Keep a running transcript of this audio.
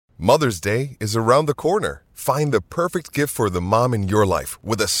Mother's Day is around the corner. Find the perfect gift for the mom in your life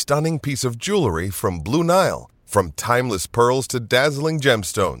with a stunning piece of jewelry from Blue Nile. From timeless pearls to dazzling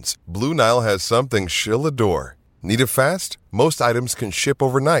gemstones, Blue Nile has something she'll adore. Need it fast? Most items can ship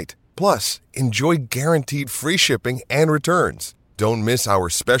overnight. Plus, enjoy guaranteed free shipping and returns. Don't miss our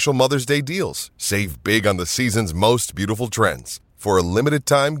special Mother's Day deals. Save big on the season's most beautiful trends. For a limited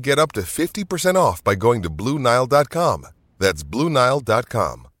time, get up to 50% off by going to BlueNile.com. That's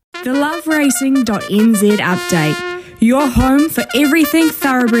BlueNile.com. The LOVERACING.NZ update. Your home for everything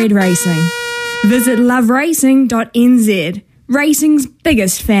thoroughbred racing. Visit LOVERACING.NZ. Racing's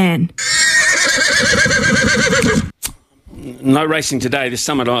biggest fan. No racing today. There's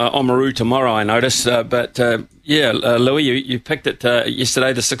some at Oamaru tomorrow, I noticed. Louis, you picked it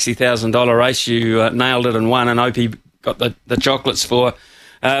yesterday, the $60,000 race. You nailed it and won, and Opie got the chocolates for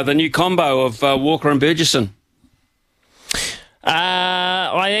the new combo of Walker and Burgesson.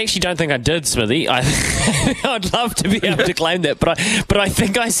 I actually don't think I did, Smithy. I'd love to be able to claim that, but I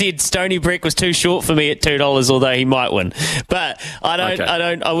think I said Stony Breck was too short for me at $2, although he might win. But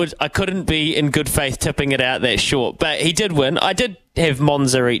I couldn't be in good faith tipping it out that short. But he did win. I did have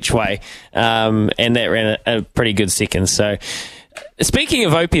Monza each way, and that ran a pretty good second. So. Speaking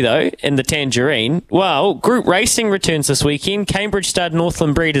of Opie, though, and the Tangerine, well, group racing returns this weekend. Cambridge Stud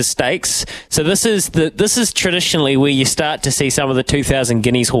Northland Breeders' Stakes. So this is traditionally where you start to see some of the 2000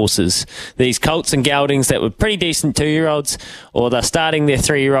 Guineas horses. These colts and geldings that were pretty decent 2-year-olds, or they're starting their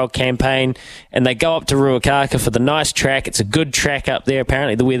 3-year-old campaign, and they go up to Ruakaka for the nice track. It's a good track up there.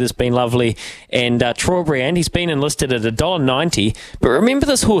 Apparently the weather's been lovely. And Traubriand, he's been enlisted at $1.90. But remember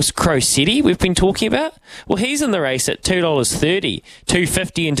this horse, Crow City, we've been talking about? Well, he's in the race at $2.30.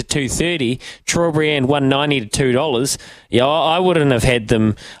 $2.50 into $2.30, Traubriand $1.90 to $2. Yeah, I wouldn't have had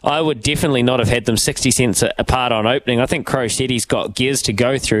them. I would definitely not have had them 60 cents apart on opening. I think Crow City's got gears to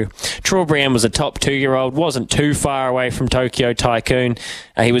go through. Traubriand was a top 2-year-old, wasn't too far away from Tokyo Tycoon.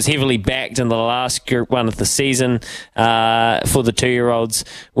 He was heavily backed in the last Group 1 of the season for the 2-year-olds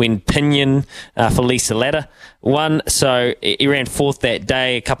when Pinion for Lisa Latta won. So he ran 4th that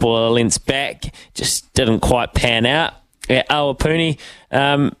day, a couple of lengths back, just didn't quite pan out. Awapuni,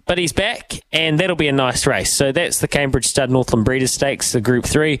 but he's back, and that'll be a nice race. So that's the Cambridge Stud Northland Breeders' Stakes, the Group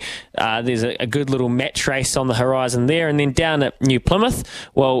 3. There's a good little match race on the horizon there, and then down at New Plymouth,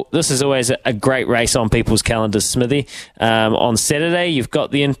 well, this is always a great race on people's calendars, Smithy. On Saturday, you've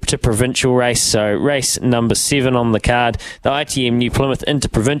got the Interprovincial race, so race number 7 on the card, the ITM New Plymouth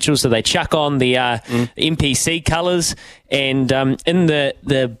Interprovincial, so they chuck on the MPC colours, and in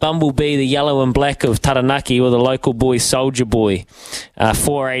the Bumblebee, the yellow and black of Taranaki, or the local boy, Soldier Boy,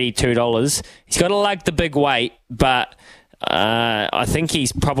 $482. He's got to lug the big weight, but I think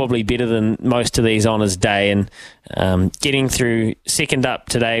he's probably better than most of these on his day. And getting through second up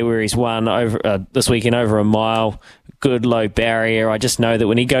today, where he's won over this weekend over a mile, good low barrier. I just know that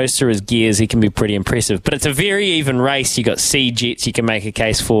when he goes through his gears, he can be pretty impressive. But it's a very even race. You got Sea Jets you can make a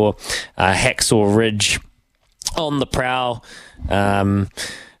case for, Hacksaw Ridge on the prowl,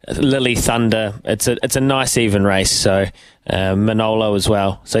 Lily Thunder. It's a nice even race. So Manolo as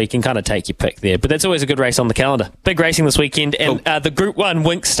well. So you can kind of take your pick there. But that's always a good race on the calendar. Big racing this weekend, and the Group 1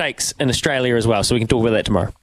 Winx Stakes in Australia as well. So we can talk about that tomorrow.